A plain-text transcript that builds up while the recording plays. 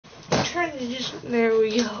turn this. There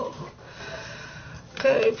we go.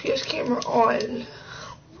 Okay, PS camera on.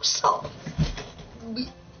 What's up?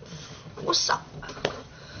 What's up?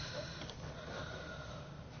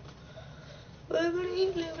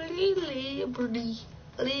 Liberty, liberty, liberty,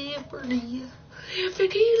 liberty,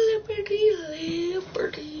 liberty, liberty,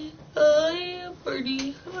 liberty,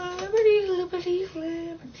 liberty, liberty, liberty,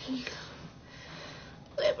 liberty.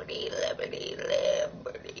 Liberty, liberty,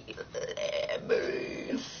 liberty,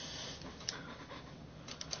 liberty.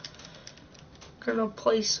 Gonna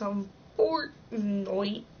play some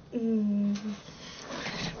Fortnite.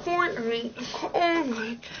 Fortnite all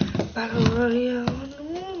night. Battle Royale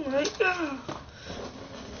all night.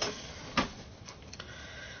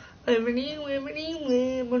 Liberty, liberty,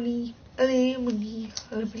 liberty, liberty,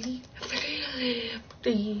 liberty,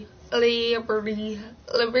 liberty, liberty,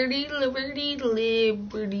 liberty, liberty,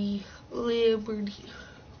 liberty, liberty.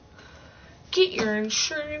 Get your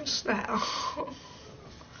insurance now.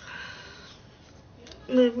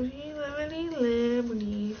 Liberty, liberty,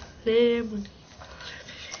 liberty, liberty,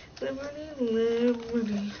 liberty,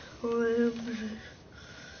 liberty, liberty,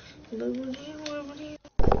 liberty, liberty.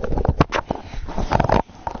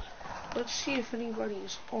 Let's see if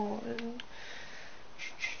anybody's on.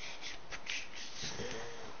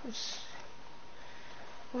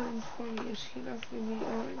 One funny, is he not going to be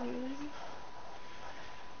on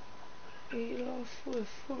yet? 8 off with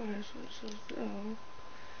 4, so it says no.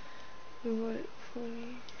 Invite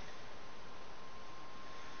funny.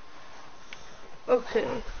 Okay,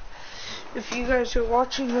 if you guys are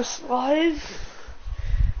watching this live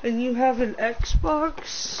and you have an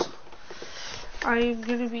Xbox, I am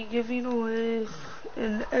going to be giving away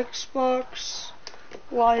an Xbox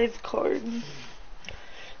Live card.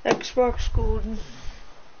 Xbox Gold.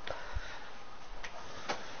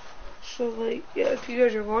 So, like, yeah, if you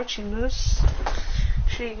guys are watching this, make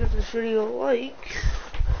sure you give this video a like.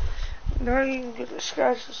 Now I'm going to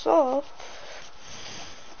scratch this off.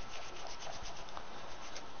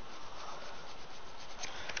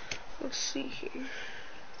 Let's see here.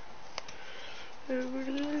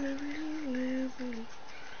 Liberty, liberty, liberty.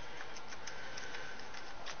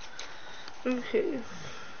 Okay.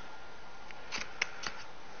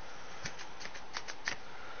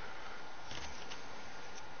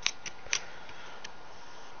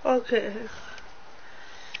 Okay.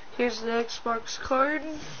 Here's the Xbox card.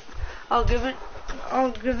 I'll give it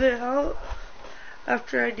out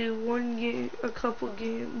after I do a couple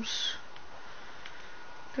games.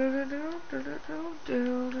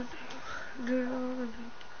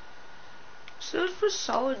 So it's for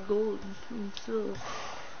solid gold. So.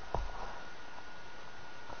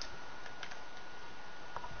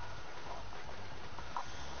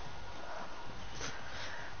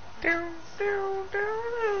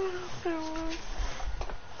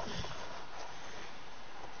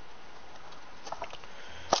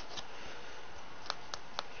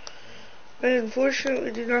 I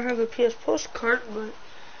unfortunately do not have a PS Plus card, but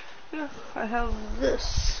yeah, I have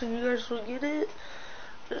this, and you guys will get it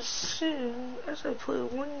as soon as I play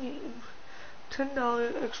one game. $10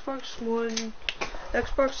 Xbox One,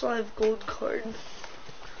 Xbox Live Gold card.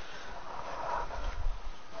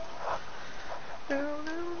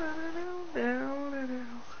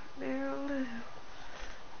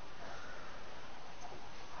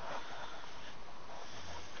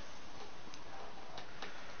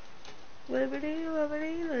 Liberty,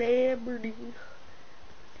 liberty, liberty.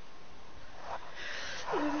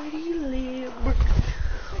 Liberty, liberty,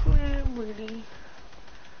 liberty.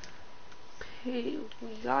 Okay, we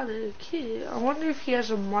got a kid. I wonder if he has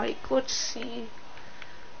a mic. Let's see.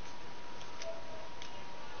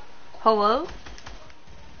 Hello?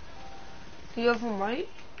 Do you have a mic?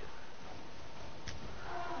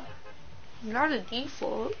 Not a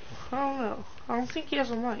default. I don't know. I don't think he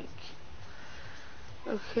has a mic.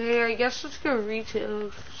 Okay, I guess let's go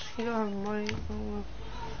retail. You don't have a mic. I don't know.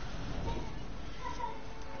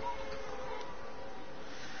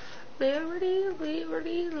 Liberty,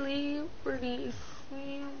 liberty, liberty, liberty.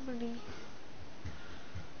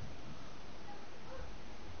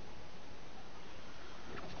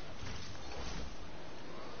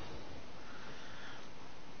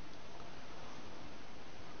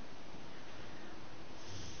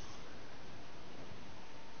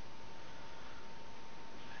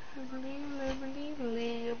 Liberty, liberty,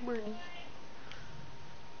 liberty.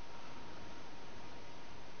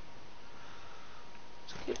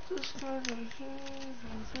 Let's get this guy right here.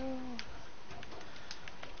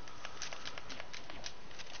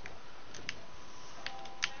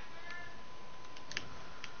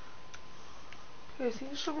 I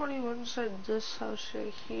think somebody went inside this house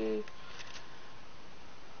right here.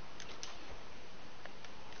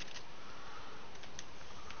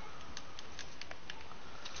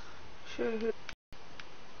 Okay.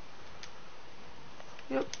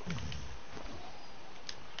 Yep.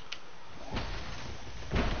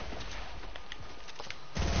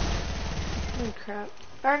 Oh crap.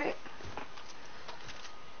 Darn it.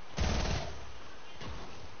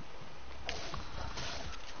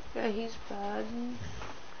 Yeah, he's bad.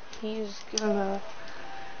 He's gonna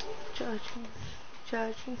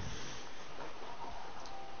judge me.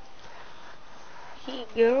 He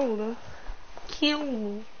gonna kill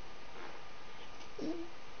me.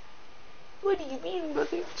 What do you mean,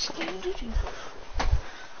 brother?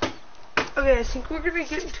 Okay, I think we're gonna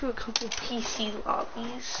get into a couple PC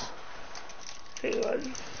lobbies. Hang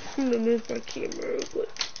on. I'm gonna move my camera real quick.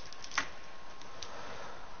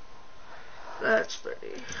 That's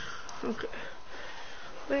better. Okay.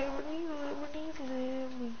 Let me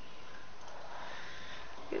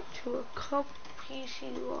get to a couple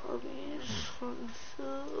PC lobbies on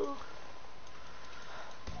Phil.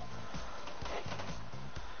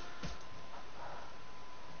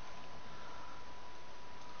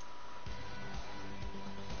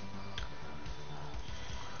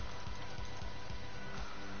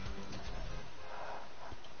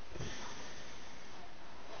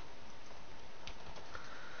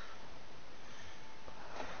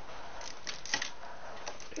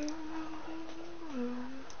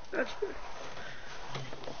 That's good.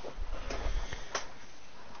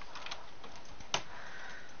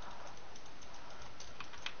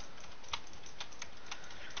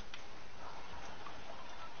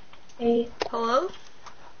 Hey. Hello?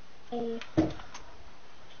 Hey.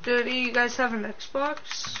 Do you guys have an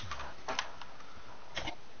Xbox?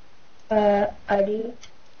 I do.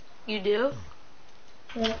 You do?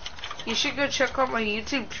 Yeah. You should go check out my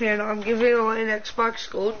YouTube channel. I'm giving away an Xbox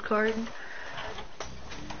Gold card.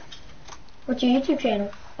 What's your YouTube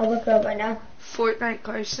channel? I'll look it up right now. Fortnite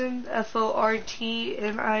Carson, FORTNIGHT,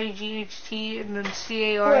 and then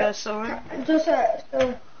CARSON.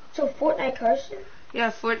 So Fortnite Carson? Yeah,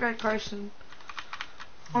 Fortnite Carson.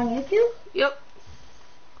 On YouTube? Yep.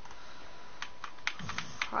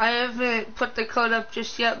 I haven't put the code up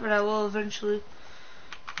just yet, but I will eventually.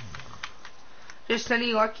 Just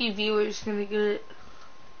any lucky viewer is gonna get it.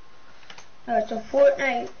 So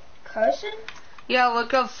Fortnite Carson? Yeah,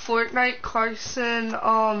 look up Fortnite Carson,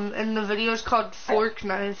 and the video is called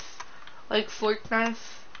Forknife. Like fork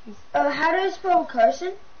knife. How do I spell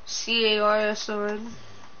Carson? CARSON.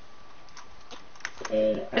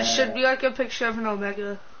 It should be like a picture of an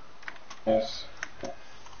Omega. Yes.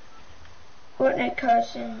 Fortnite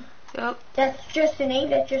Carson. Yep. That's just the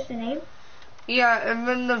name? Yeah, and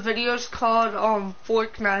then the video's called,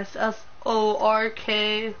 Forknife. FORK,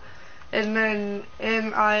 and then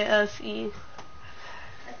NIFE.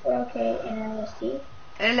 Okay, NIST.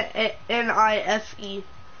 NIFE.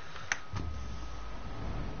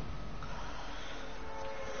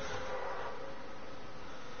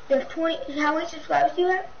 There's 20. How many subscribers do you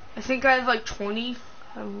have? I think I have like 20.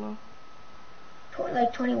 I don't know.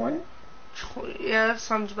 Like 21? 20, yeah, that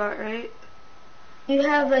sounds about right. Do you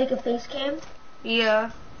have like a face cam?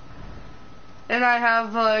 Yeah. And I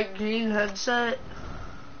have a green headset.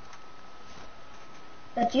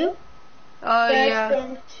 That's you? Yeah.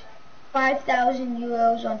 Spent 5,000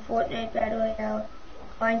 euros on Fortnite Battle Royale.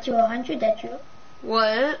 Mine to 100, that's you?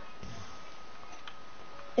 What?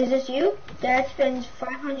 Is this you? Dad spends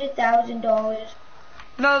 $500,000.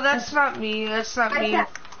 No, that's not me. That's not me.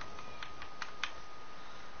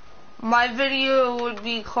 My video would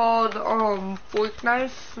be called Fork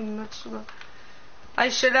Knife, and that's what I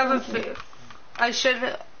should have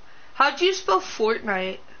How'd you spell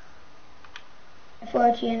Fortnite?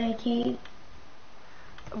 FORTNIT.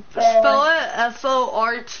 Spell it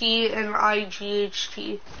FORTNIGHT.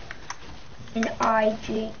 And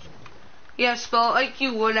IG. Yeah, spell it like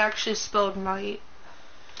you would actually spell night.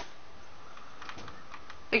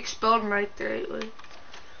 Like spelled night the right way.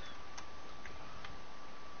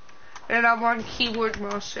 And I'm on keyboard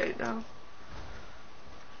mouse right now.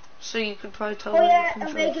 So you could probably tell. Oh yeah,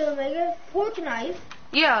 Omega. Forknife.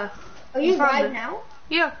 Yeah. Are you live now?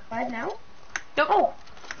 Yeah. Live now? Yep. Oh.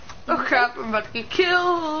 Oh crap, I'm about to get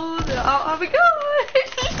killed. Oh my god.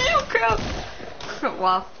 Oh crap.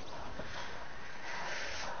 Wow.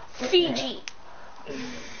 Fiji.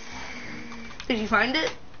 Did you find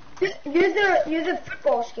it? You're the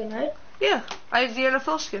football skin, right? Yeah, I have the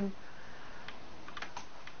NFL skin.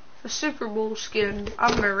 The Super Bowl skin.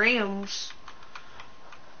 I'm the Rams.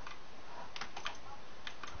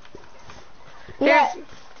 Yeah.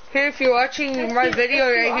 Here, if you're watching my video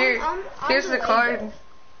right here, here's the card.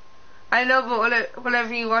 I know, but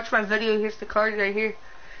whenever you watch my video, here's the card right here.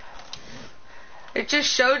 It just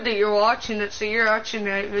showed that you're watching it, so you're watching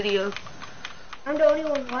the right video. I'm the only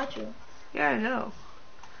one watching. Yeah, I know.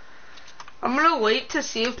 I'm gonna wait to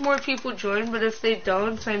see if more people join, but if they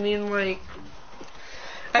don't, I mean, like,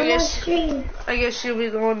 I guess you'll be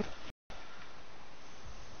the one.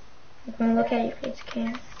 I'm gonna look at your face,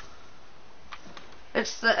 Cam.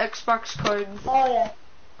 It's the Xbox card. Oh yeah.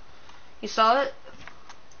 You saw it?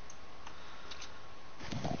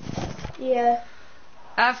 Yeah.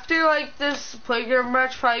 After like this playground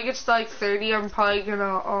match probably gets to like 30, I'm probably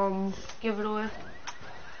gonna give it away.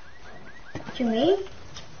 To me?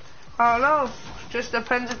 I don't know. Just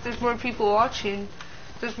depends if there's more people watching.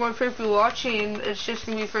 If there's more people watching, it's just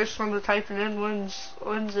gonna be first one to type it in wins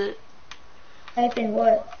it. Type in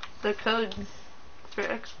what? The code for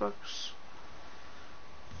Xbox.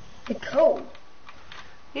 The code?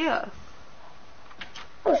 Yeah.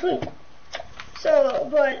 Oh sweet. So,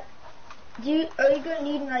 but are you gonna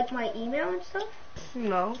need like my email and stuff?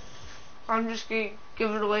 No. I'm just gonna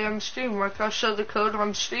give it away on stream. Like I'll show the code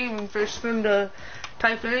on stream and first one to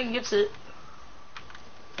type it in gets it.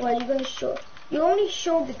 Well, you're gonna show. You only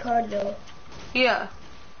showed the card though. Yeah.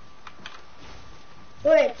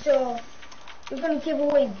 Wait, so you're gonna give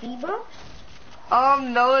away V-Bucks?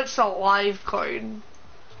 No, it's a live card.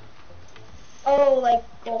 Oh, like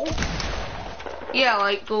gold? Yeah,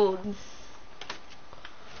 like gold.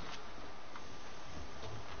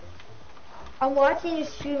 I'm watching your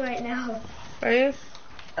stream right now. Are you?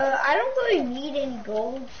 I don't really need any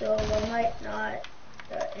gold, so I might not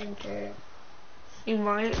enter. You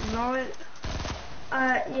might not.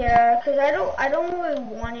 Yeah, cause I don't really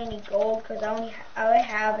want any gold, cause I only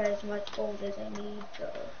have as much gold as I need. So.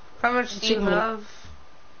 How much do you have?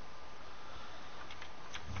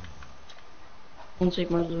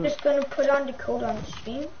 Just gonna put on the code on the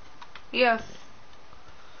stream. Yeah.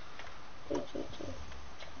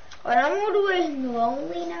 But I'm all the way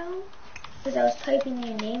lonely now, cause I was typing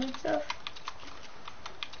your name and stuff.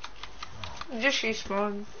 Just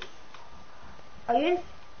respawn. Are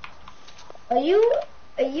you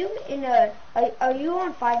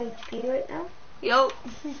on 5 HP right now? Yup.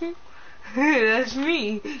 That's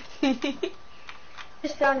me.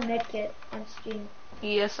 Just found a medkit on stream.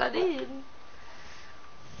 Yes, I did.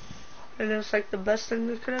 And it's like the best thing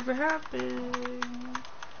that could ever happen.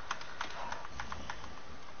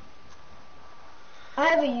 I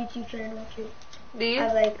have a YouTube channel too. Do you?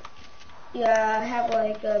 I have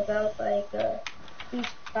about 3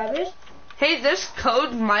 subscribers. Hey, this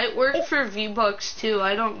code might work for V-Bucks too.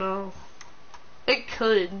 I don't know. It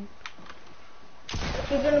could.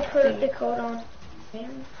 You're gonna put the code on. Yeah,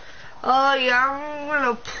 I'm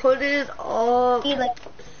gonna put it up.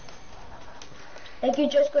 Like you're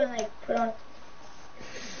just gonna put on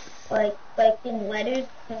like in letters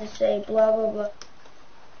and say blah blah blah.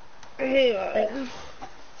 Hey, and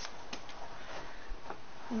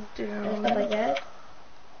stuff like that.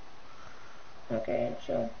 Okay,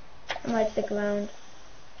 so I might stick around.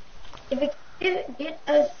 If it get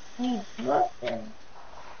us need luck then.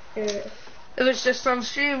 It was just on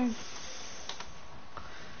stream.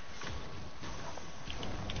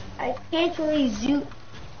 I can't really zoom.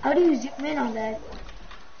 How do you zoom in on that?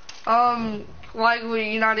 Why were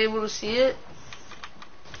you not able to see it?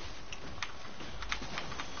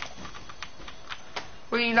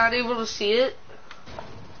 Were you not able to see it?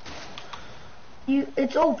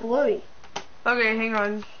 It's all blurry. Okay, hang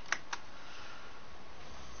on.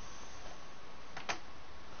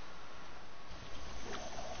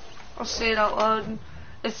 I'll say it out loud.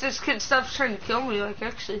 If this kid stops trying to kill me,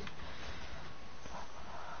 actually.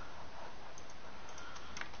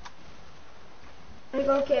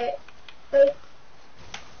 Okay. Cause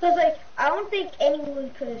I don't think anyone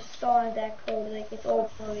could have saw that code. It's all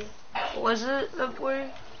blurry. Was it that blurry?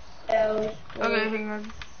 Yeah, it was blurry. Okay, hang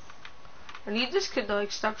on. I need this kid to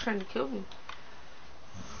stop trying to kill me.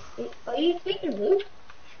 Are you taking loot?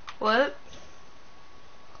 What?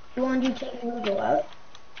 You want to do taking loot allowed?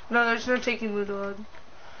 No, there's no taking loot allowed.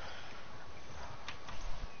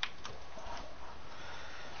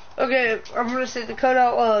 Okay, I'm gonna say the code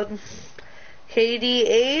out loud.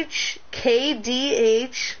 KDH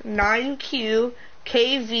 9Q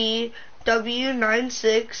KV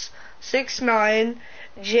W9669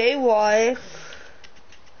 JY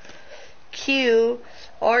Q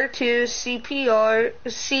R2 CPR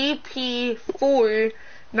CP4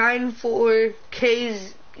 94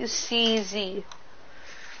 KCZ.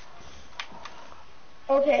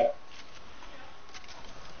 Okay.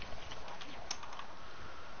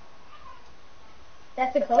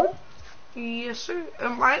 That's the code? Yes, sir. It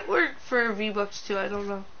might work for V-Bucks too, I don't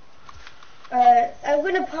know. I'm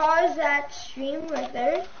gonna pause that stream right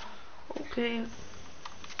there. Okay.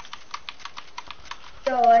 So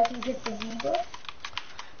so I can get the V-Bucks.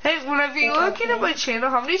 Hey, whenever you Yes, I looking at can. my channel,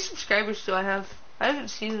 how many subscribers do I have? I haven't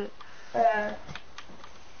seen it.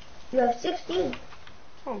 You have 16.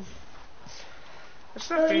 Oh. That's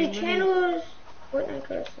not So very your many. channel is Fortnite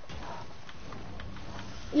cursor.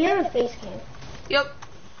 You have a face cam. Yep.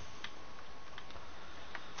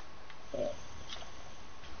 Okay.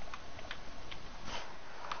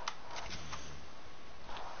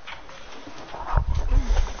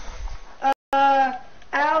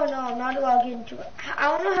 I don't know. I'm not allowed to get into it. I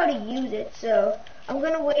don't know how to use it, so I'm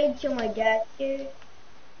gonna wait until my dad's here.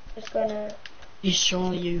 Just gonna. He's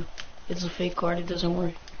showing you. It's a fake card. It doesn't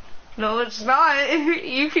work. No, it's not.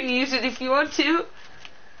 You can use it if you want to.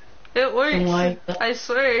 It works. And why? I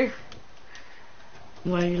swear.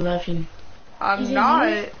 Why are you laughing? Is I'm it not.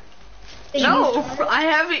 you? No, I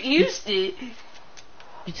haven't used it.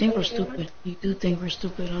 You think we're stupid? You do think we're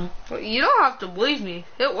stupid, huh? Well, you don't have to believe me.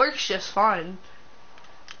 It works just fine.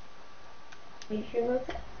 Are you sure about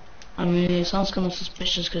that? I mean, it sounds kind of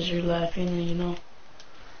suspicious because you're laughing, and you know.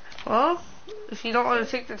 Well, if you don't want to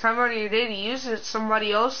take the time out of your day to use it,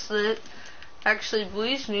 somebody else that actually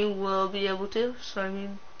believes me will be able to. So, I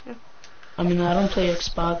mean, yeah. I mean, I don't play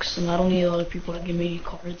Xbox, and I don't need other people to give me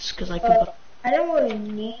cards because I can. I don't really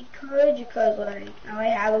need cards because like I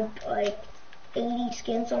have like 80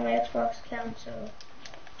 skins on my Xbox account, so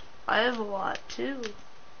I have a lot too.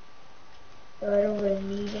 I don't really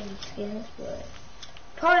need any skins. But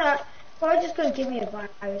probably not. Probably just gonna give me a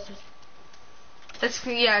virus. It's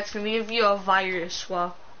gonna give you a virus.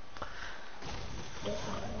 Well,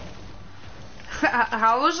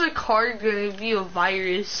 how is a card gonna give you a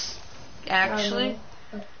virus? Actually,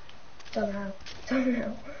 Somehow.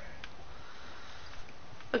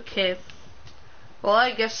 Okay. Well,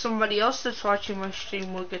 I guess somebody else that's watching my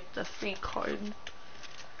stream will get the free card.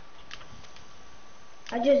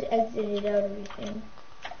 I just exited out everything.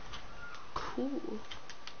 Cool.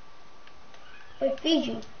 Wait,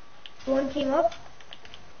 Fiji. One came up.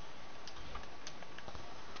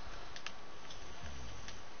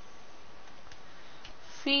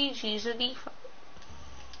 Fiji's a default.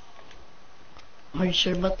 Are you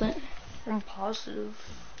sure about that? I'm positive.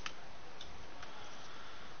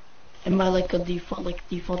 Am I like a default,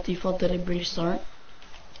 that everybody start?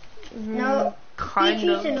 No, kind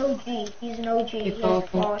Fiji's of. an OG. He's an OG. He has Default.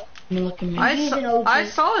 flaws. I mean, look at me. I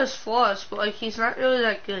saw his flaws, but like he's not really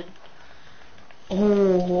that good.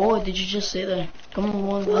 Oh, did you just say that? Come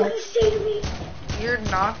on, What did you say to me? You're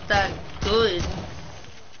not that good.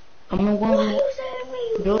 I'm gonna What did you say to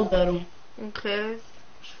me? build battle. Okay.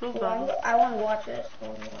 Just feel Well, bad. I want to watch this. I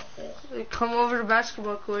want to watch this. Like, come over to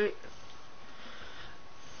basketball court.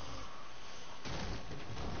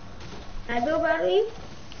 Can I build battle you?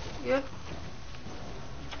 Yeah.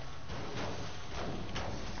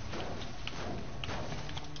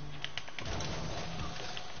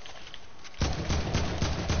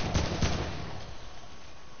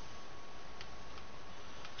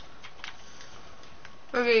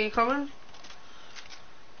 Okay, you coming?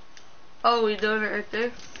 Oh, we doing it right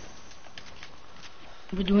there?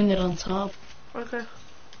 We're doing it on top. Okay.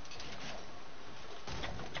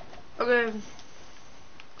 Okay.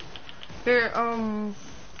 Here,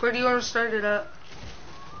 where do you want to start it at?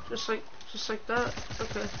 Just like that?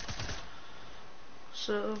 Okay.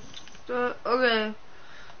 So, okay.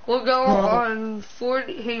 We'll go on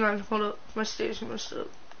 40, hang on, hold up. My stage messed up.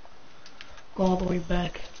 Go all the way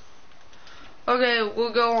back. Okay,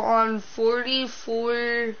 we'll go on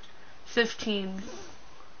 44-15.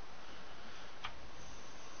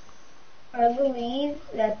 I believe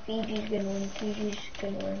that Fiji's gonna win. Fiji's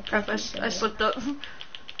gonna win. Crap, I slipped up.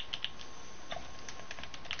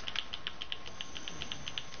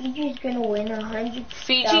 Fiji's gonna win 100.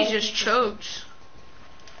 Fiji just choked.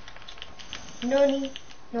 No,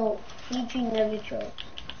 Fiji never chokes.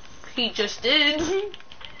 He just did.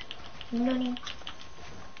 Nani.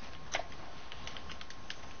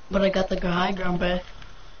 But I got the high ground back.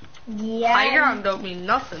 Yeah. High ground don't mean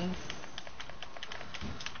nothing.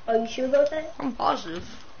 Are you sure about that? I'm positive.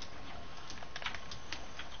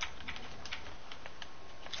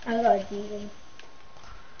 I got beaten.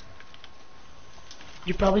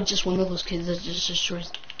 You're probably just one of those kids that just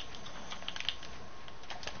destroys.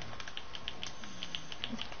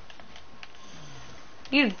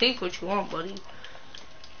 You can think what you want, buddy.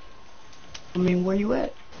 I mean, where you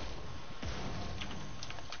at?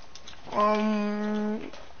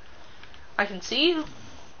 I can see you.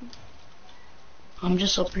 I'm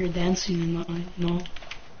just up here dancing and you know.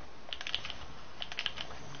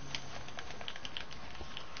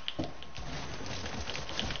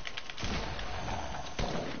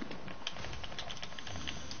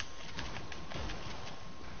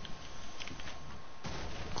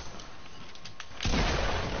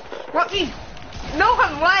 let me. No,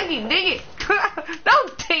 I'm lagging. Dang it. No,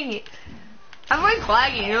 dang it. I'm like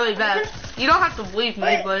lagging really bad. You don't have to believe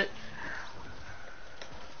me, but.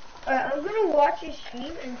 I'm gonna watch your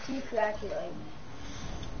stream and see if you actually like it.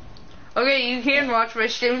 Okay, you can watch my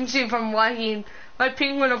stream and see if I'm lagging. My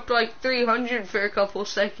ping went up to like 300 for a couple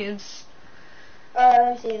seconds.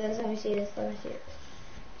 Let me see this.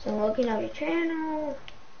 So I'm looking at your channel.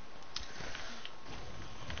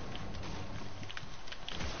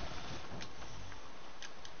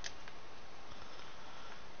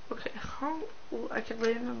 Okay, how? Ooh, I can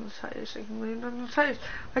land on the tires. I can land.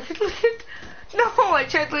 No, I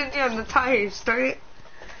tried landing on the tires. Darn it.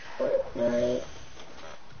 Fortnite.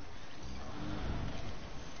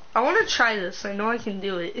 I want to try this. I know I can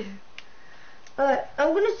do it. I'm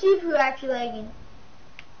gonna see if you're actually lagging.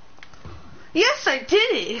 Yes, I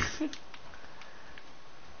did it.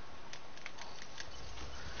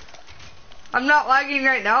 I'm not lagging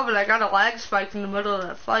right now, but I got a lag spike in the middle of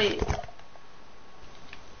that fight.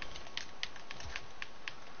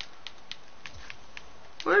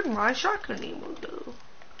 Where'd my shotgun ammo go?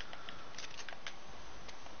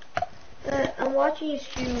 I'm watching your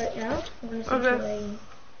stream right now. I'm gonna see if you're lagging.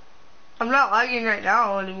 I'm not lagging right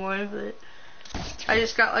now anymore, but I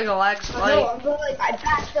just got like a lag spike. No, I'm going like, I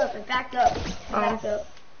backed up.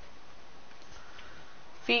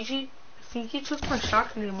 Fiji, I think you took my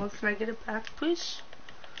shotgun ammo. Can I get it back, please?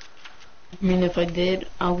 I mean, if I did,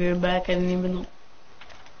 I'll give it back. I didn't even know.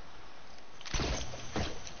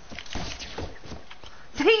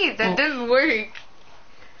 Dang it, that didn't work.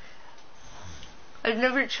 I've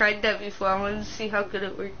never tried that before. I wanted to see how good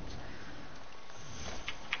it worked.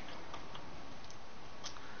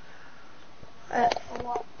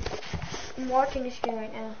 I'm watching the stream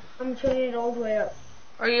right now. I'm turning it all the way up.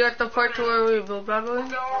 Are you at the part to where we build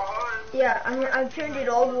battling? Yeah, I've turned it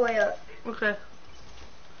all the way up. Okay.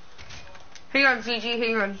 Hang on, Fiji,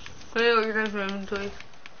 hang on. Let me organize my inventory.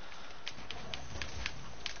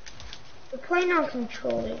 We're playing on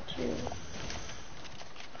controller too.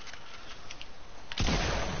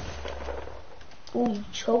 Ooh, you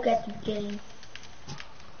choke at the beginning.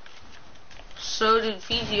 So did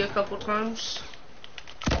Fiji a couple times.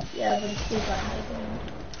 Yeah, but it's still got high ground.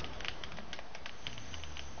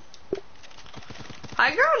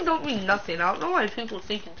 High ground don't mean nothing. I don't know why people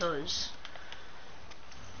think it does.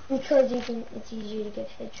 Because it's easier to get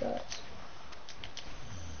headshots.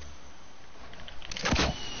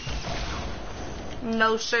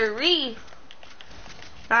 No siree.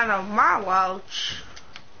 Not on my watch.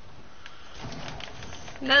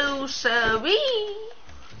 No siree.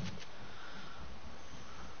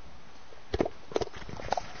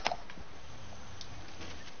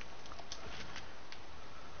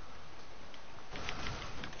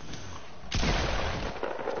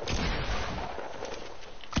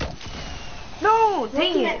 No,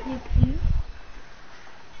 dang it.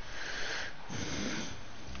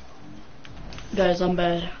 Guys, I'm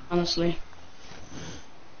bad, honestly.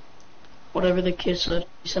 Whatever the kid said,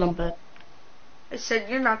 he said I'm bad. I said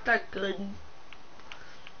you're not that good.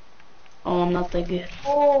 Oh, I'm not that good.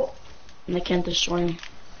 Oh. And they can't destroy me.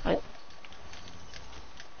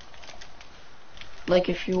 Like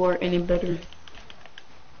if you are any better.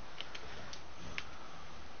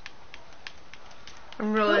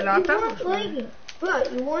 I'm really not that much better. Bro,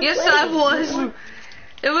 you weren't Yes, I was.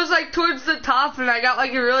 It was like towards the top, and I got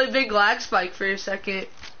like a really big lag spike for a second.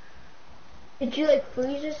 Did you like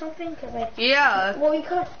freeze or something? Cause, like, yeah. Well, you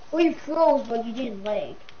froze, but you didn't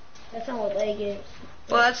lag. That's not what lag is.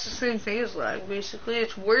 Well, that's the same thing as lag, basically.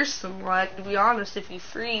 It's worse than lag, to be honest, if you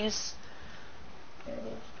freeze. There it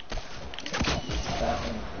is.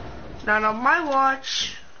 Not on my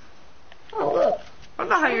watch. Oh, look. I don't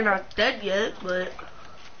know how you're not dead yet, but...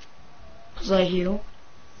 'Cause I heal.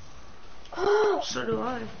 Oh, so do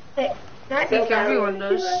I. Hey, I think everyone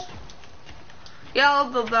does. Yeah, I'll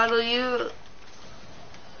build battle you.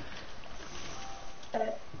 I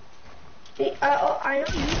know you can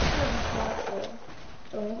console,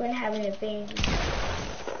 so I'm going to have an advantage.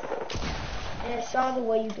 And I saw the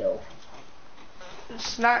way you build.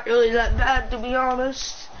 It's not really that bad, to be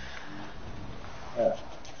honest.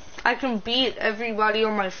 I can beat everybody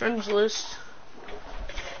on my friends list.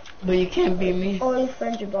 But you can't beat me. All your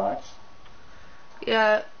friends are bots.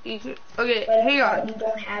 Yeah, you can. Okay, But hang on. You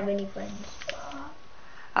don't have any friends.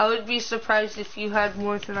 I would be surprised if you had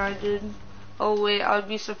more than I did. Oh wait, I would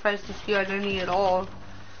be surprised if you had any at all.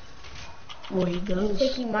 Well, he does.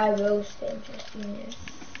 Taking my roast and just in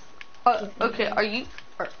there. Okay,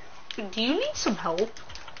 do you need some help?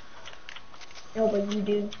 No, but you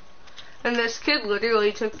do. And this kid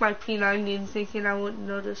literally took my P90 and thinking I wouldn't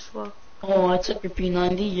notice. Well, Oh, I took your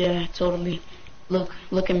P90. Yeah, totally. Look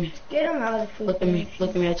at me. Get him out of the food. Look at me. Look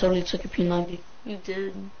at me. I totally took your P90. You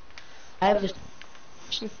did. I have this.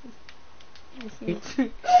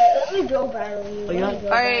 Let me go battle you. Oh,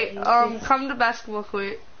 yeah. Alright, come to basketball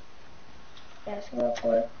court. Basketball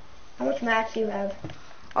court. How much max do you have?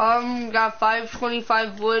 Got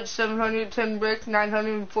 525 wood, 710 brick,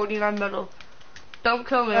 949 metal. Don't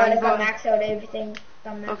kill me. Alright, I'm I got going. maxed out everything.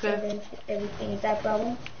 Got maxed Okay. out everything. Is that a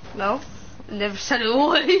problem? No, I never said it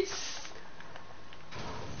was.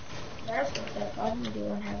 That's not that problem. You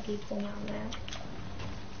don't have equal amount of max.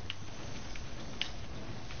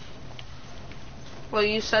 Well,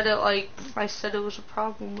 you said it like I said it was a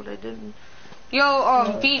problem, but I didn't. Yo,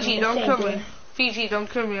 No, Fiji, I'm don't the kill same me. thing. Fiji, don't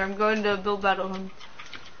kill me. I'm going to build battle him.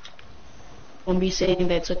 Don't be saying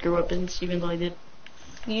that I took your weapons, even though I did.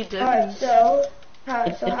 You did. Alright, so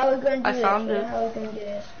how are we going to do I this? found it. How are we going to do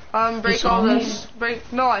this? Break It's all on me. this.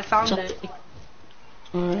 Break. No, I found it.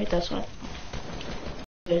 Alright, that's what.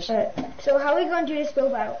 There's. Alright, so how are we going to do this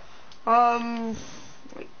build battle?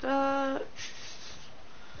 Like that.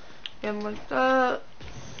 And like that.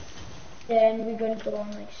 Then we're going to go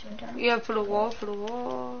on like certain time. Yeah, for the wall, for the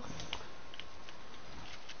wall.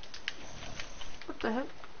 What the heck?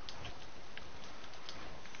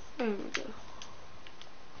 There we go.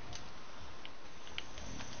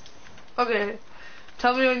 Okay,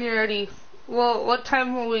 tell me when you're ready. Well, what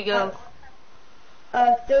time will we go?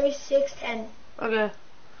 36:10. Okay.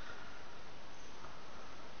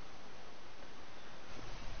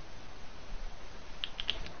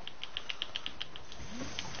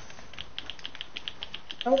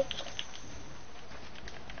 Oh.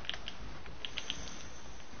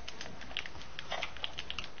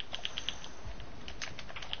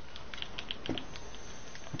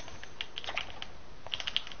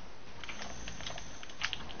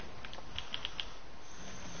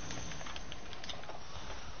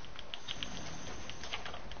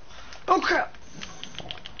 Oh crap!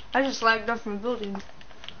 I just lagged off my building.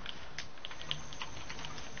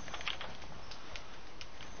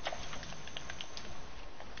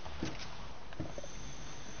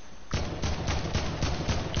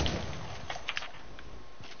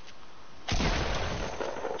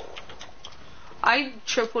 I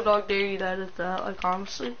triple dog dare you that at that, like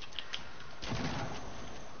honestly.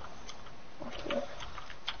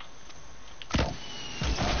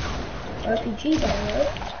 RPG, by the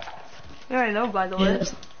way. Yeah, I know, by the way.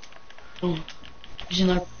 Yes. Oh, he's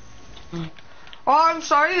not. Oh, I'm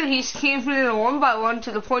sorry that he's camping in a 1x1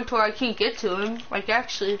 to the point where I can't get to him. Like,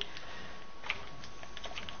 actually.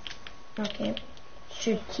 Okay.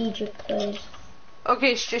 Strategic plays.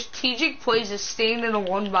 Okay, strategic plays is staying in a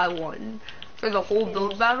 1x1 for the whole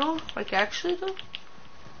build battle. Like, actually, though.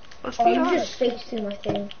 Let's be You honest. just fixed too much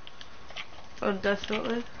thing. Oh,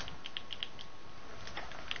 definitely.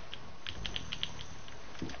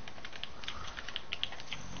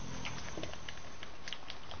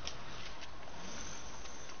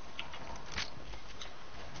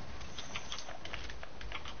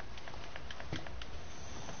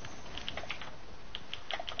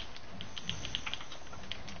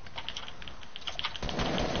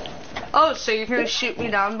 Oh, so you're gonna shoot me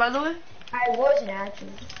down, by the way? I wasn't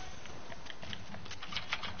actually.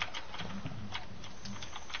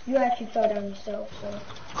 You actually fell down yourself, so.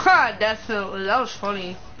 Ha, definitely. That was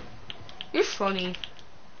funny. You're funny.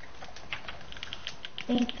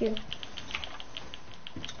 Thank you.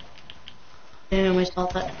 Damn, I saw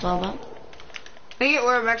that. Dang it,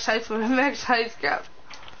 we're max height, we're max height, crap.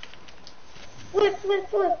 Flip, flip,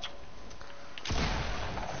 flip.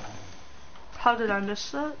 How did I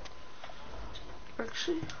miss that?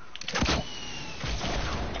 Actually.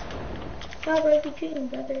 Stop repeating,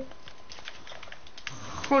 brother.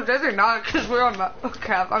 Well, dead or not, because we're on the. Oh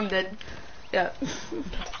crap, I'm dead. Yeah.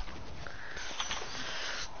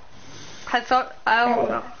 I don't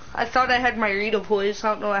know. I thought I had my redeploys.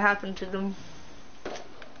 I don't know what happened to them.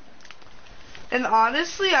 And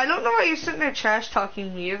honestly, I don't know why you're sitting there trash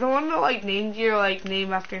talking me. You're the one that like named your like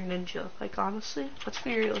name after Ninja. Like honestly, let's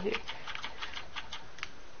be real here.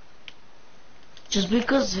 Just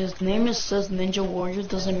because his name says Ninja Warrior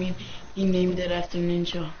doesn't mean he named it after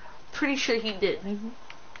Ninja. Pretty sure he did.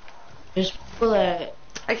 There's people that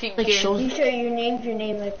I can like guarantee. shows. You sure you named your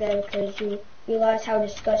name like that because you realize how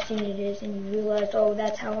disgusting it is and you realize, oh,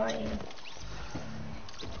 that's how I am.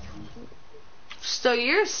 So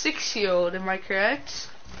you're a 6-year-old, am I correct?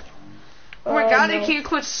 Oh my god, no. I can't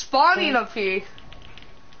quit spawning up here.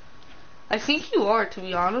 I think you are, to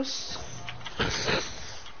be honest.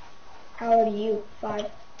 How old are you?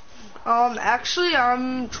 5? Actually,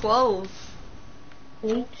 I'm 12.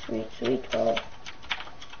 Sweet, sweet, sweet 12.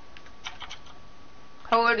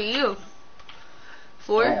 How old are you?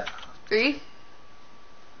 4? Oh. 3?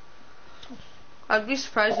 I'd be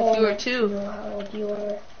surprised if you were 2. know how old you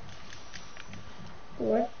are.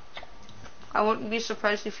 What? I wouldn't be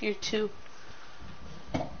surprised if you're 2.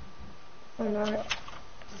 I'm not.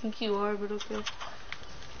 I think you are, but okay.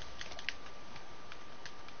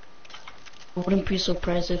 I wouldn't be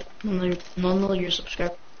surprised if none of your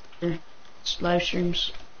subscribers live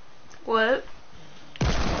streams. What?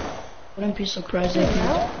 Wouldn't be surprised if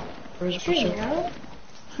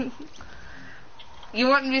You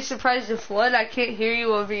wouldn't be surprised if what? I can't hear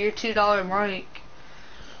you over your $2 mic.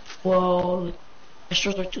 Well,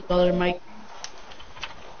 Astros are $2 mic.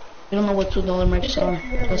 You don't know what $2 mics are.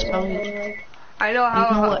 That's probably. I know how.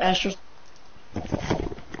 You know what Astros?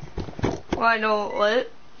 Well, I know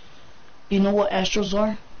what? You know what Astros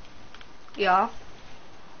are? Yeah.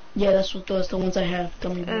 Yeah, that's the ones I have.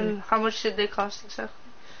 Tell me. And how much did they cost exactly?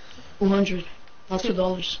 $200, not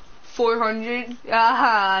 $2. 400.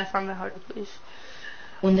 Ah, I found that hard to believe.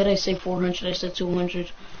 When did I say 400? I said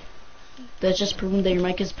 200. That's just proving that your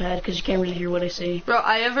mic is bad because you can't really hear what I say. Bro,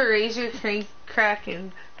 I have a Razer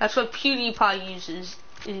Kraken. That's what PewDiePie uses,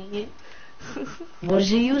 idiot. What does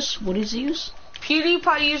he use? What does he use?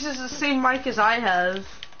 PewDiePie uses the same mic as I have.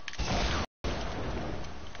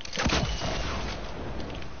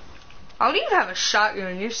 I don't even have a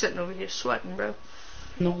shotgun. You're sitting over here sweating, bro.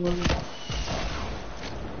 No way.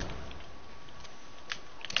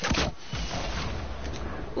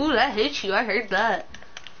 Ooh, that hit you. I heard that.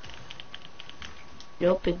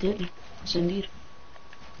 Yup, it did. Yes, indeed.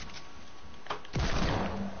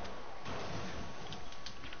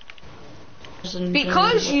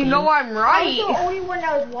 Because you know I'm right. I was the only one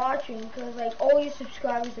that was watching because like all your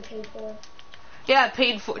subscribers are paid for. Yeah,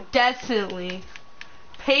 paid for. Definitely.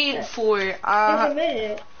 Paid for. Just admitted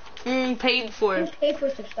it. Paid for. You paid for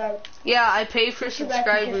subscribers. Yeah, I paid for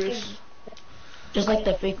subscribers. Just like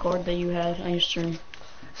the fake card that you had on your stream.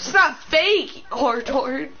 It's not fake,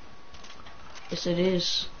 Hordord. Yes, it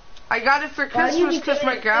is. I got it for Christmas because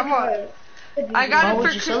my grandma. I got Why it would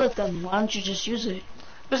for you sell it then? Why don't you just use it?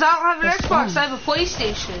 Because I don't have an That's Xbox. fine. I have a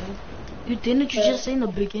PlayStation. You didn't you just say in the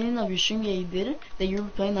beginning of your stream that you did it? That you were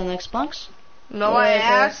playing on Xbox? No, I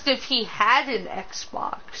asked if he had an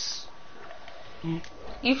Xbox. Mm.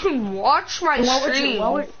 You can watch my stream.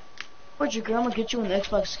 Why would your grandma get you an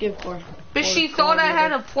Xbox gift card? But she thought I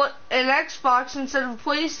had an Xbox instead of a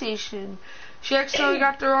PlayStation. She accidentally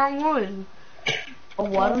got the wrong one. Oh,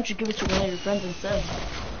 why don't you give it to one of your friends instead?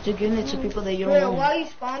 You're giving it to people that you don't Wait, know. why are you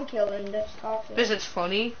spawn killing? That's toxic. Because it's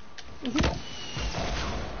funny.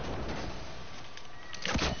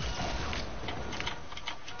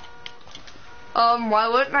 Why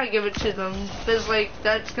wouldn't I give it to them? Because, like,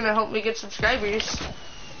 that's gonna help me get subscribers.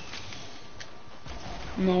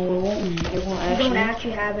 No, it won't. It won't You don't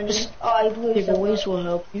actually have any. Oh, you blew yourself giveaways up. will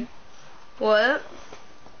help you. What?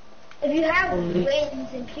 If you have Oh,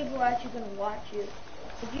 wins, then people are actually gonna watch you.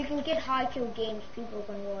 If you can get high kill games, people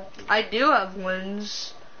are gonna watch you. I do have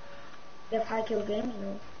wins. You have high kill games,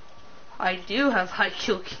 no? I do have high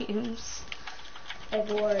kill games. Like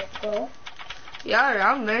what, 12? Yeah,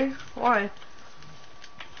 around there. Why?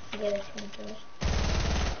 Yeah, that's one first.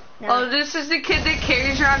 Oh, this is the kid that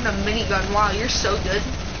carries around a minigun. Wow, you're so good.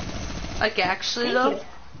 Like, actually, Thank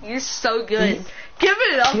though, you're so good. Give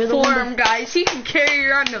it up for him, guys. He can carry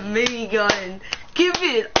around a minigun. Give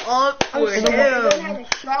it up for him.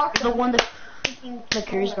 The one that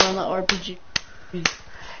carries around the RPG.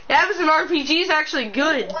 Yeah, it was an RPG. Is actually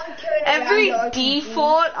good. Every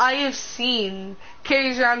default I have seen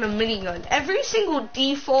carries around a minigun. Every single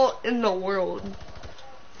default in the world.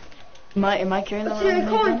 Am I carrying So around you're a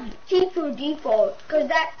calling Tifu default, because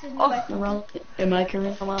that's his new around? Am I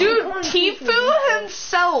carrying around? Dude, Tifu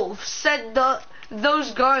himself said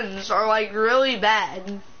those guns are like really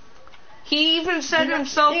bad. He even said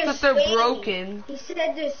himself that they're broken. He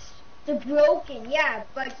said they're broken, yeah,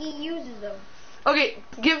 but he uses them. Okay,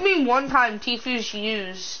 give me one time Tifu's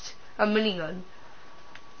used a minigun.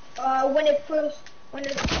 When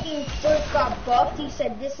the team first got buffed, he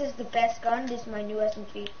said, "This is the best gun. This is my new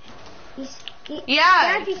SMG."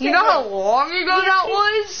 Yeah, you know how long ago that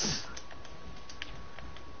was?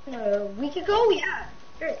 A week ago, yeah.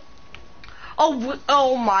 Sure.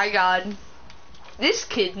 Oh my god. This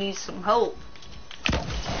kid needs some help.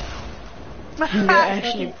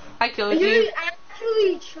 Actually, I killed you. You're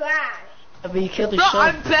actually trash. but you killed Bro, yourself.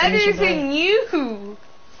 I'm better than you.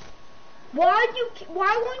 Why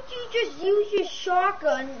won't you just use your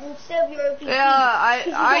shotgun instead of your RPG? Yeah,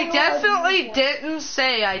 I definitely didn't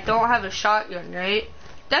say I don't have a shotgun, right?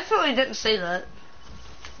 Definitely didn't say that.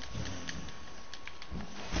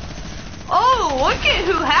 Oh, look at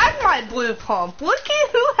who had my blue pump. Look at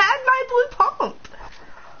who had my blue pump.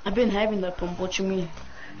 I've been having that pump. What you mean?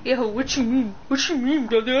 Yeah, what you mean? What you mean,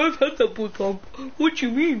 brother? I've had that blue pump. What you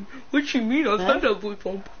mean? What you mean? I've had that blue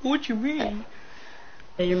pump. What you mean?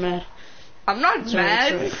 Yeah, you're mad. I'm not It's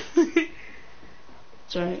mad. alright.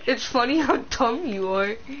 It's alright. It's funny how dumb you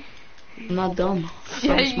are. I'm not dumb.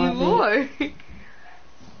 Yeah, I'm smart, you man. are.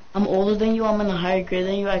 I'm older than you. I'm in a higher grade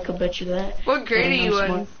than you. I could bet you that. What grade are I'm you in?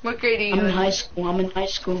 smart. What grade are you I'm in in? high school. I'm in high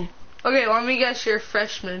school. Okay, let me guess. You're a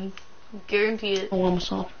freshman. Guarantee it. Oh, I'm a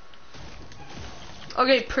sophomore.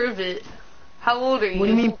 Okay, prove it. How old are you? What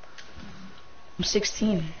do you mean? I'm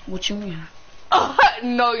 16. What you mean? Oh,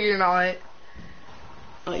 no, you're not.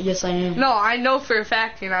 Yes, I am. No, I know for a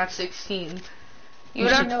fact you're not 16. You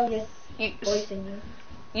would I have, know this you, voice in you.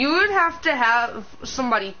 you would have to have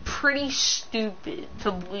somebody pretty stupid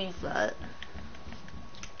to believe that.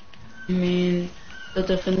 I mean, the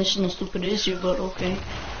definition of stupid is you, but okay.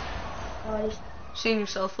 Seen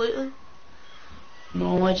yourself lately?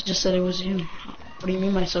 No, I just said it was you. What do you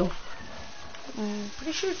mean myself?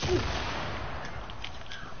 Pretty sure it's you.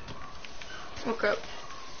 Okay.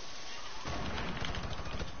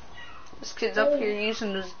 This kid's up here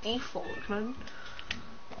using his default, man.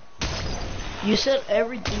 You said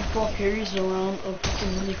every default carries around a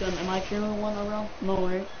freaking minigun. Am I carrying one around? No,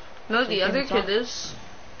 right? No, So the can other we talk? kid is.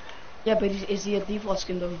 Yeah, but is he a default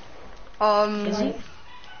skin though? Is he?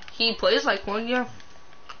 He plays like one, yeah.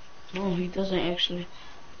 No, he doesn't actually.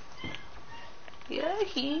 Yeah,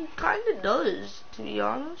 he kinda does, to be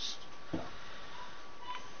honest.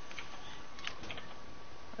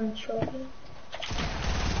 I'm choking.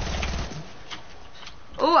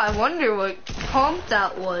 Oh, I wonder what pump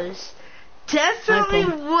that was. Definitely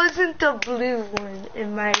pump. wasn't the blue one,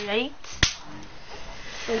 am I right?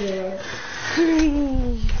 Oh, yeah.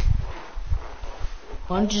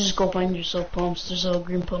 Why don't you just go find yourself pumps? There's a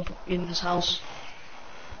green pump in this house.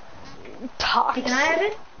 Toxic. Can I have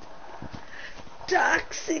it?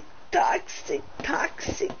 Toxic, toxic,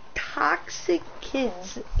 toxic, toxic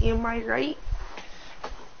kids, am I right?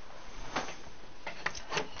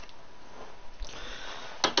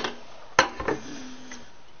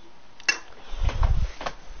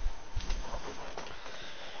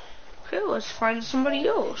 Okay, let's find somebody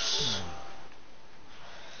else.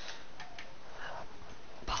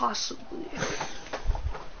 Possibly.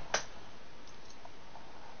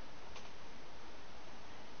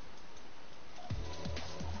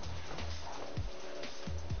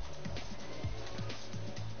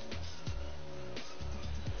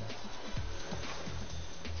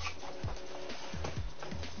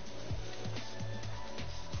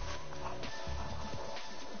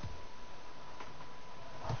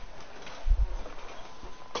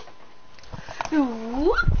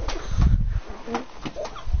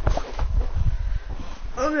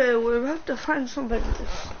 Okay, we're about to find somebody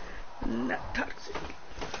that's not toxic.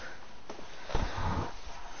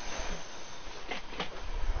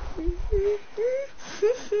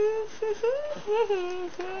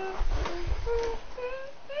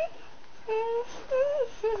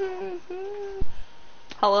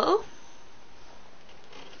 Hello?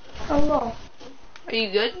 Hello. Are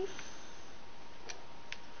you good?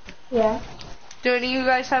 Yeah. Do any of you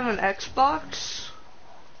guys have an Xbox?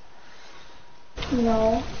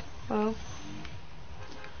 No. Oh.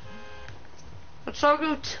 Let's all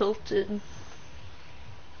go tilted.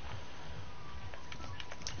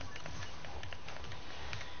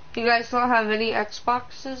 You guys don't have any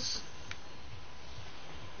Xboxes?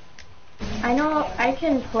 I know I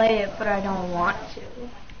can play it, but I don't want to.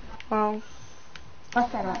 Oh.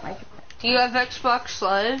 Plus, I don't like it. Do you have Xbox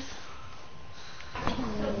Live?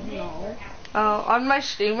 No. On my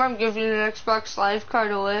stream, I'm giving an Xbox Live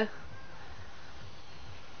card away.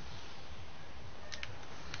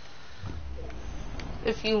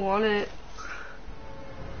 If you want it.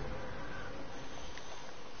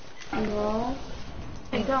 No.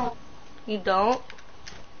 I don't. You don't?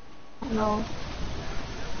 No.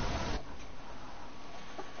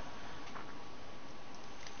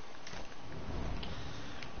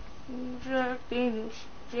 Jack Daniels,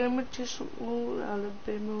 jam it to some old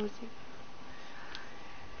Alabama with you.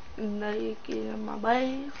 Naked in my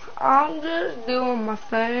bed. I'm just doing my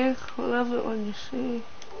thing. Love it when you see.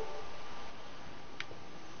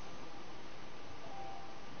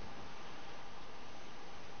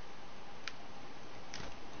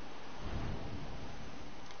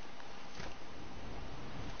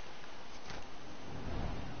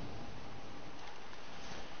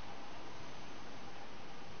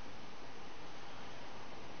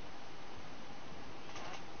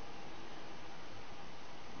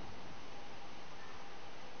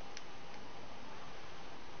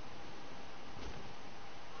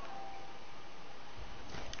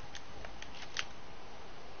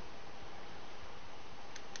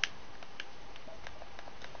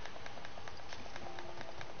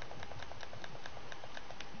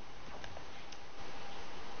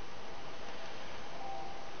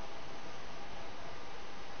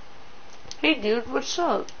 Hey dude, what's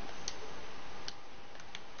up?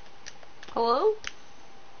 Hello?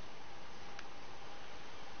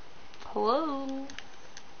 Hello?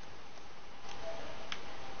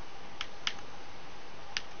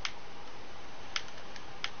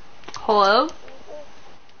 Hello?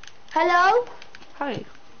 Hello? Hi.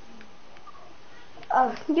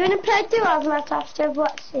 Oh, you wanna play duos match after I've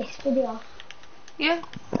watched this video? Yeah.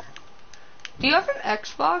 Do you have an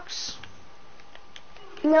Xbox?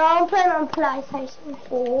 No, I'm playing on PlayStation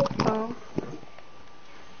 4. Oh.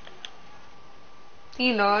 Do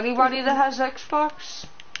you know anybody that has Xbox?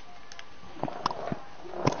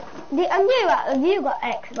 Have you got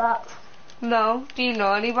Xbox? No. Do you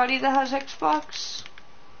know anybody that has Xbox?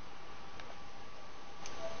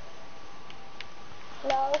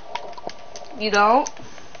 No. You don't?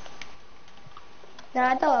 No,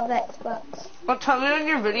 I don't have Xbox. Well, tell me when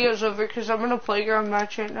your video's over, because I'm in a playground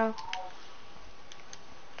match right now.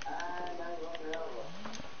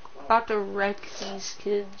 About to wreck these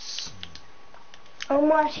kids. I'm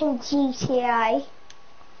watching GTA.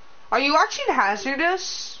 Are you watching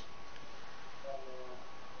Hazardous?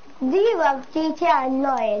 Do you have GTA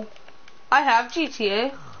 9? I have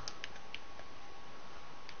GTA.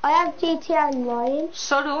 I have GTA 9.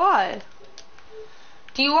 So do I.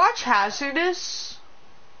 Do you watch Hazardous?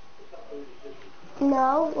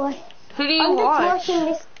 No, what? Who do you I'm watch? just watching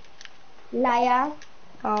this liar.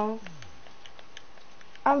 Oh.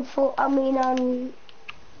 On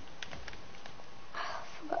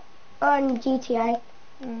GTA.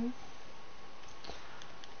 Mm.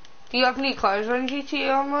 Do you have any cars on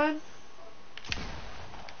GTA Online?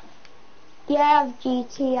 Yeah, I have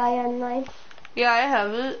GTA Online. Yeah, I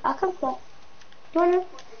have it. I can play.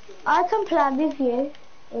 I can play with you,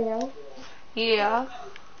 you know. Yeah.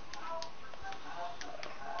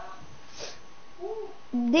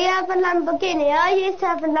 Do you have a Lamborghini? I used to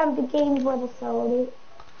have a Lamborghini, but I sold it.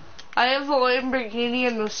 I have a Lamborghini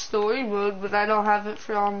in the story mode, but I don't have it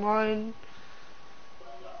for online.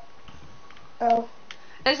 Oh.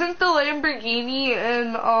 Isn't the Lamborghini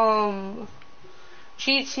in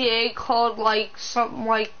GTA called like something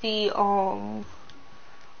like the I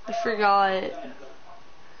forgot.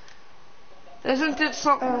 Isn't it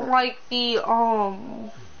something like the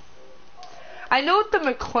I know what the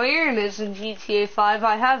McLaren is in GTA 5.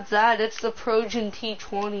 I have that. It's the Progen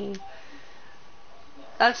T20.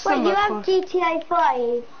 That's Wait, the you have GTA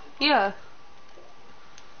 5? Yeah.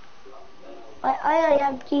 I only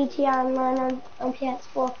have GTA Online on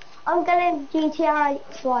PS4. I'm gonna have GTA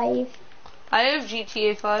 5. I have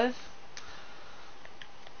GTA 5.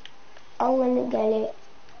 I'm gonna get it.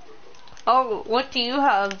 Oh, what do you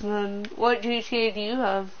have then? What GTA do you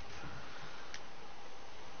have?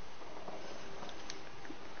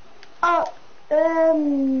 Oh,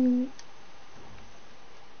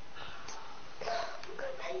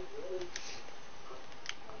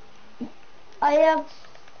 I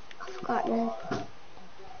forgot now.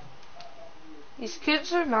 These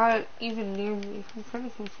kids are not even near me. I'm kind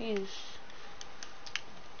of confused.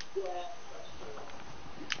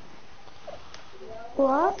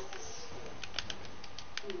 What?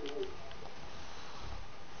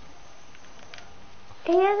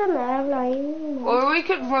 He has an airline. Or we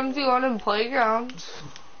could run through on in playgrounds.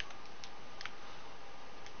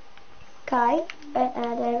 Okay,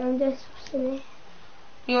 I'm just listening.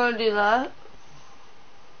 You want to do that?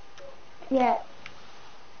 Yeah.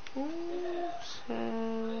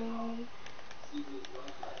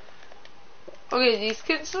 Okay, these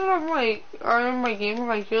kids that I'm like are in my game are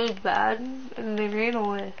like really bad, and they ran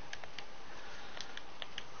away.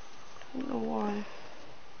 I don't know why.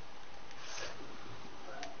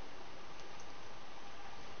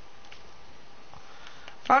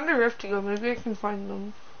 Found a rift to go. Maybe I can find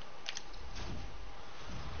them.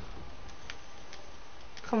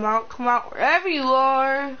 Come out, wherever you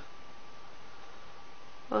are,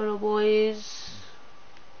 little boys.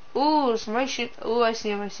 Ooh, somebody shoot. Ooh, I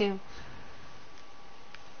see him.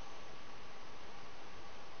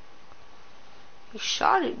 He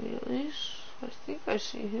shot at me at least. I think I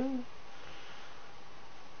see him.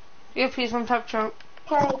 Yep, he's on top trunk.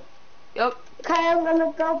 Okay. Yep. Okay, I'm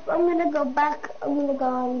gonna go back. I'm gonna go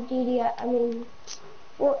on GTA.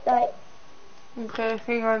 Fortnite. Okay,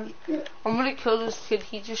 hang on. I'm gonna kill this kid.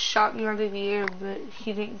 He just shot me out of the air, but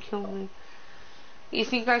he didn't kill me. You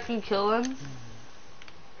think I can kill him?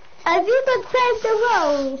 Have you got Save the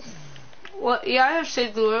World? What? Yeah, I have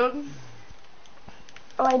saved the world.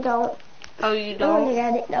 Oh, I don't. Oh, you I'm gonna don't?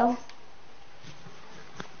 get it though.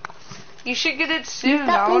 You should get it soon.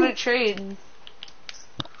 I want to trade.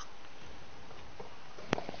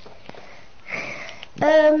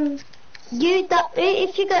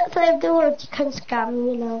 If you get 5 dollars, you can scam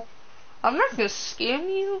me, you know. I'm not gonna scam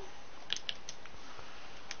you.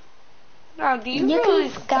 Now, do you You really...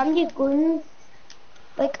 can scam your guns.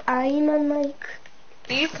 Like iron and like...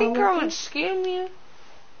 Do you think I would scam you?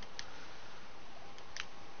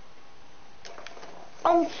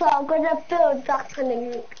 I'm so good at build that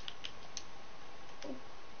link.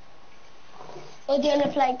 Or do you want to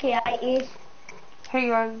play creative?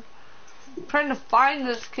 Hang on. I'm trying to find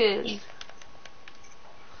this kid.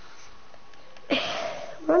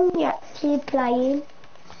 When you actually playing?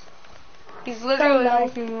 He's literally no.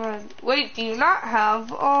 making me run. Wait, do you not have,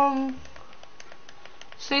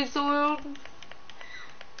 Save the World?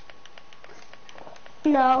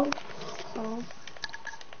 No. Oh.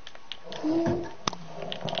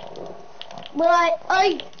 Well,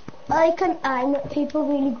 I can aim at people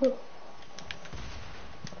really good.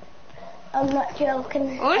 I'm not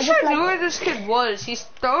joking. I wish I knew where this kid was. He's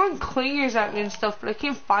throwing clingers at me and stuff, but I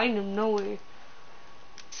can't find him nowhere.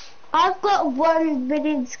 I've got one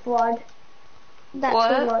winning squad. That's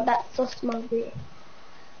What? That's just my bit.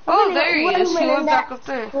 Oh, there he is. He went back up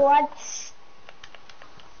there. Squads.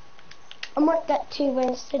 I might get 2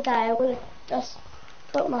 wins today. I will just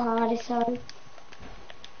put my hardest on.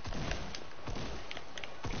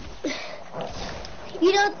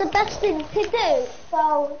 You know the best thing to do,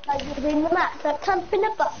 so like you win the match, like camp in a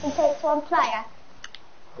box and take 1 player.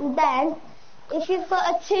 And then, if you've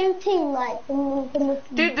got a 2 teammates, then you can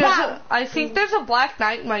Dude, I think there's a Black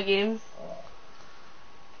Knight in my game.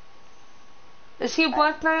 Is he a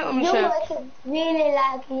Black Knight? Let me your check. mic is really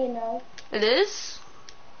laggy, you know. It is?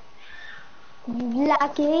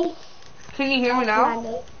 Laggy. Can you hear me now?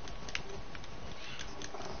 Laggy.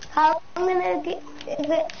 How I'm gonna get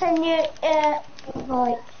send you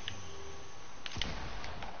invite.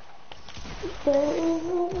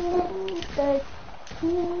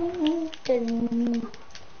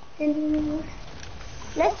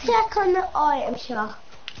 Let's check on the item shop.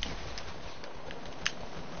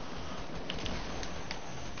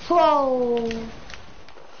 Whoa.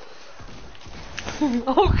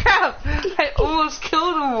 Oh crap! I almost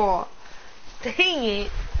killed them all. Dang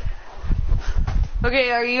it.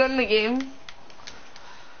 Okay, are you in the game?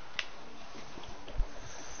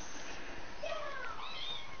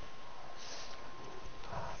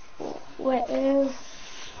 What is?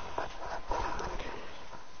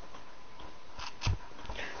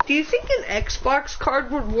 Do you think an Xbox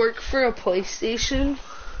card would work for a PlayStation?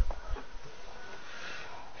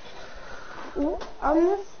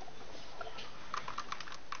 I'm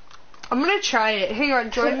gonna try it. Hang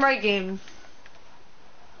on, join my game.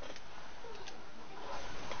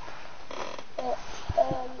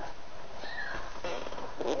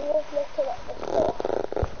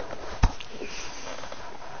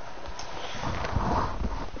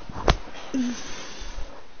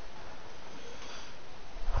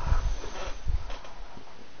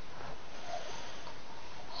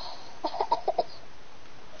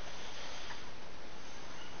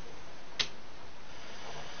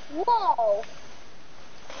 Whoa.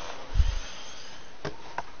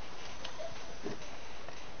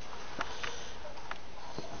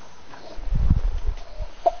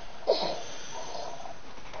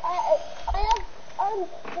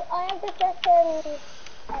 I have the second thing.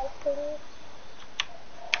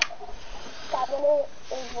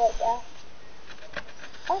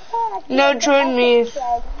 No, join me.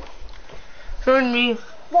 Join me.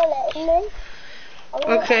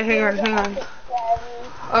 Okay, hang on.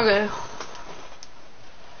 Okay.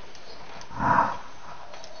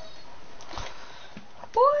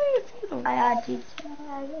 Boy, I added.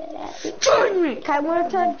 join me. Okay, I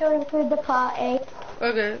want to join through the party.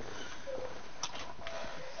 Okay.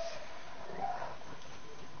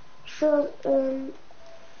 So,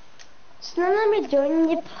 so let me join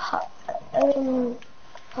your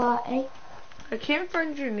party. I can't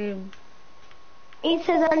find your name. It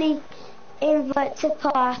says only invite to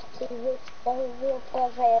party.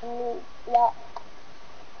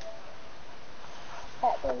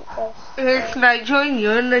 Can I join you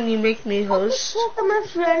and then you make me host? Look, my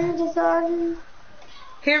friend is on.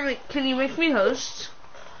 Here, can you make me host?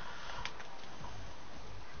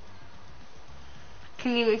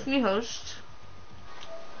 Can you make me host?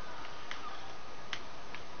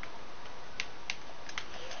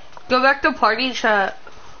 Go back to party chat.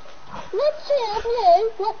 What's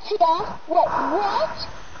it? What's that? What?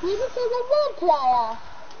 You can see the one player.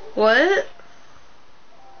 What?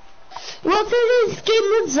 What is skin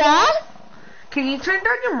was that? Can you turn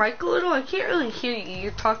down your mic a little? I can't really hear you.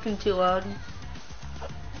 You're talking too loud.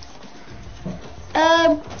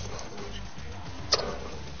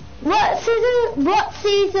 What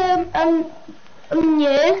season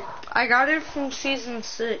you? I got it from season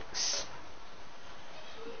 6.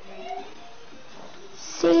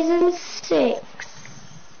 Season 6.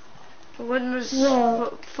 When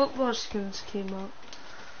the football skins came out.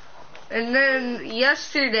 And then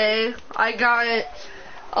yesterday I got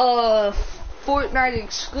a Fortnite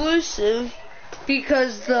exclusive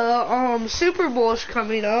because the Super Bowl's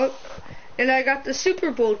coming up, and I got the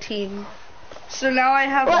Super Bowl team. So now I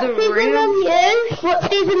have What the season Rams. on you?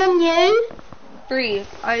 What season on you? 3.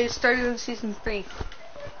 I started in season 3.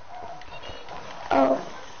 Oh.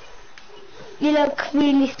 You look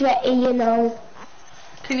really sweaty, you know.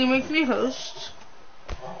 Can you make me host?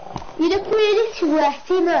 You look really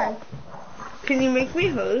sweaty, man. Can you make me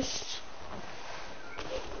host?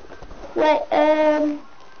 Wait, I'm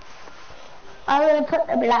gonna put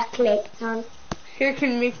the black lights on. Here,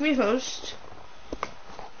 can you make me host?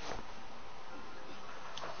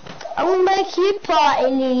 I'm gonna make you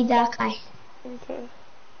party leader, okay? Okay.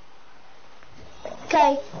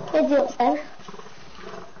 Okay, here's yours then.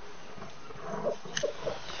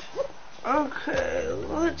 Okay,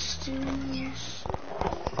 let's do this.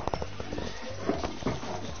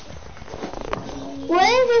 What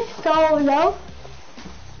is this solo?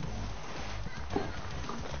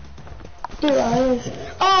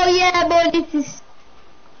 Oh yeah, boy, this is...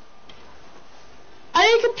 I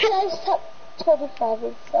need to play top 25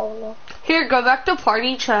 in solo. Here, go back to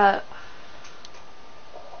party chat.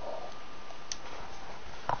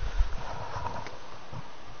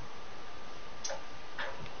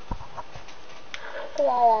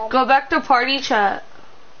 Go back to party chat.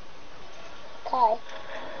 Okay.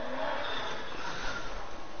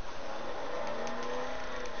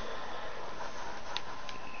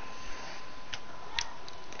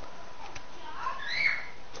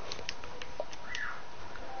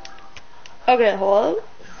 Okay, hello?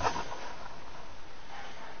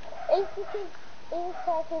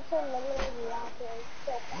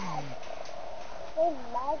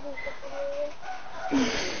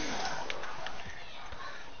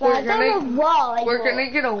 We're gonna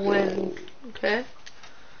get a win, okay?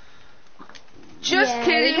 Just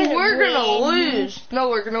kidding, we're gonna lose. No,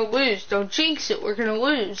 we're gonna lose. Don't jinx it, we're gonna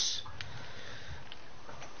lose.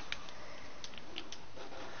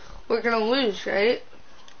 We're gonna lose, right?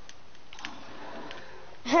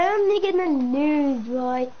 How am I gonna lose,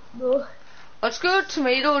 right? Let's go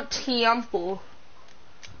tomato tiempo.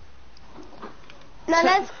 Now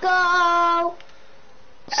let's go.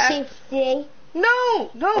 50. No,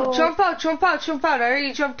 jump out. I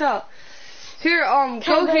already jumped out. Here, go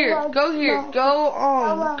here,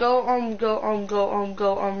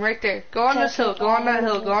 right there. Go on this hill, go on that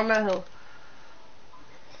hill.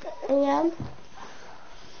 Yeah.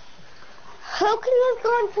 How can I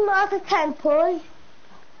go into Martha Temple?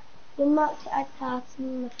 The Martha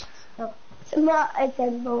Temple. Do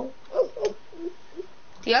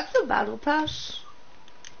you have the battle pass?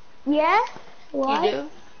 Yeah? Why? You do?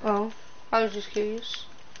 Oh, I was just curious.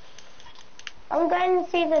 I'm going to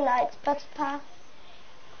see the Knights Battle Pass.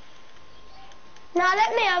 Now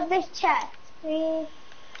let me have this chest, please.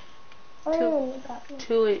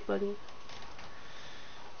 Too late, buddy.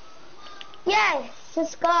 Yes, the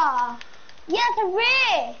scar. Yes, a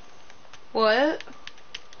ring. What?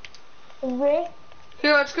 A ring.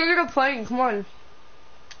 Here, let's go get a plane. Come on.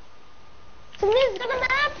 Somebody's got an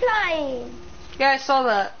airplane. Yeah, I saw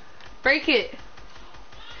that. Break it.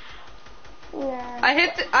 Yeah. I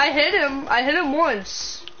hit him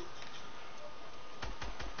once.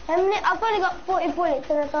 How many? I've only got 40 bullets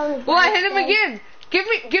and I've only. Well, I hit him again.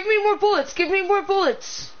 Give me more bullets. Give me more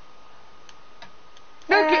bullets.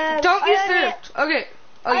 No, don't use the. Okay.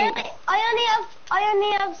 I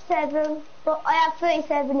only have 7, but I have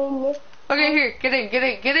 37 in this. Okay, here, get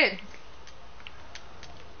in.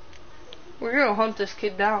 We're gonna hunt this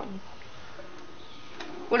kid down.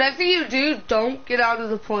 Whatever you do, don't get out of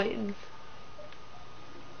the plane.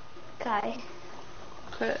 Okay.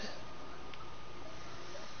 Okay.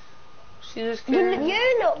 See this kid?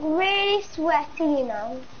 You look really sweaty, you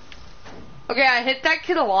know. Okay, I hit that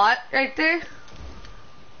kid a lot right there.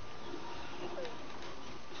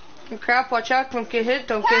 Oh, crap, watch out, don't get hit.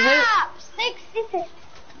 66.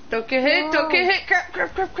 Don't get hit,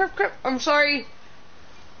 crap. I'm sorry.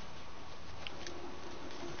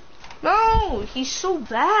 No, he's so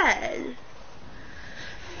bad.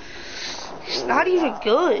 He's not even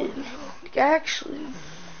good, actually.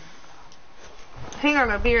 Hang on,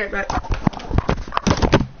 I'll be right back.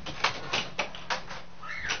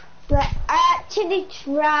 We're actually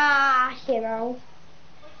trash, you know.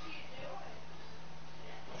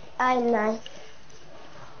 I know.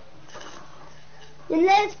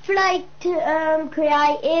 Let's play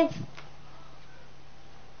creative.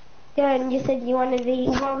 Then you said you wanted the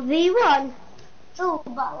V1. Oh,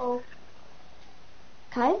 battle.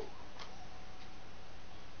 Okay.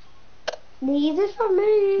 These are for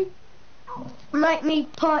me. Make me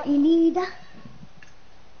party leader.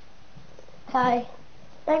 Okay.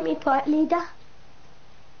 Make me party leader.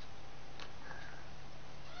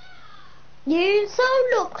 You so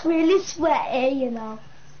look really sweaty, you know.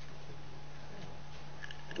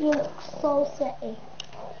 You look so sweaty.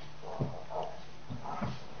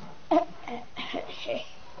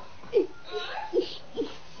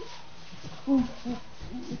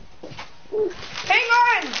 Hang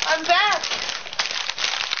on, I'm back.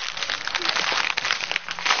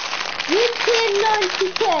 You did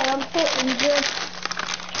 90k, I'm 400.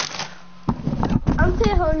 I'm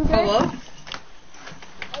 200. Hello?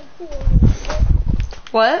 I'm 200.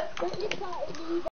 What?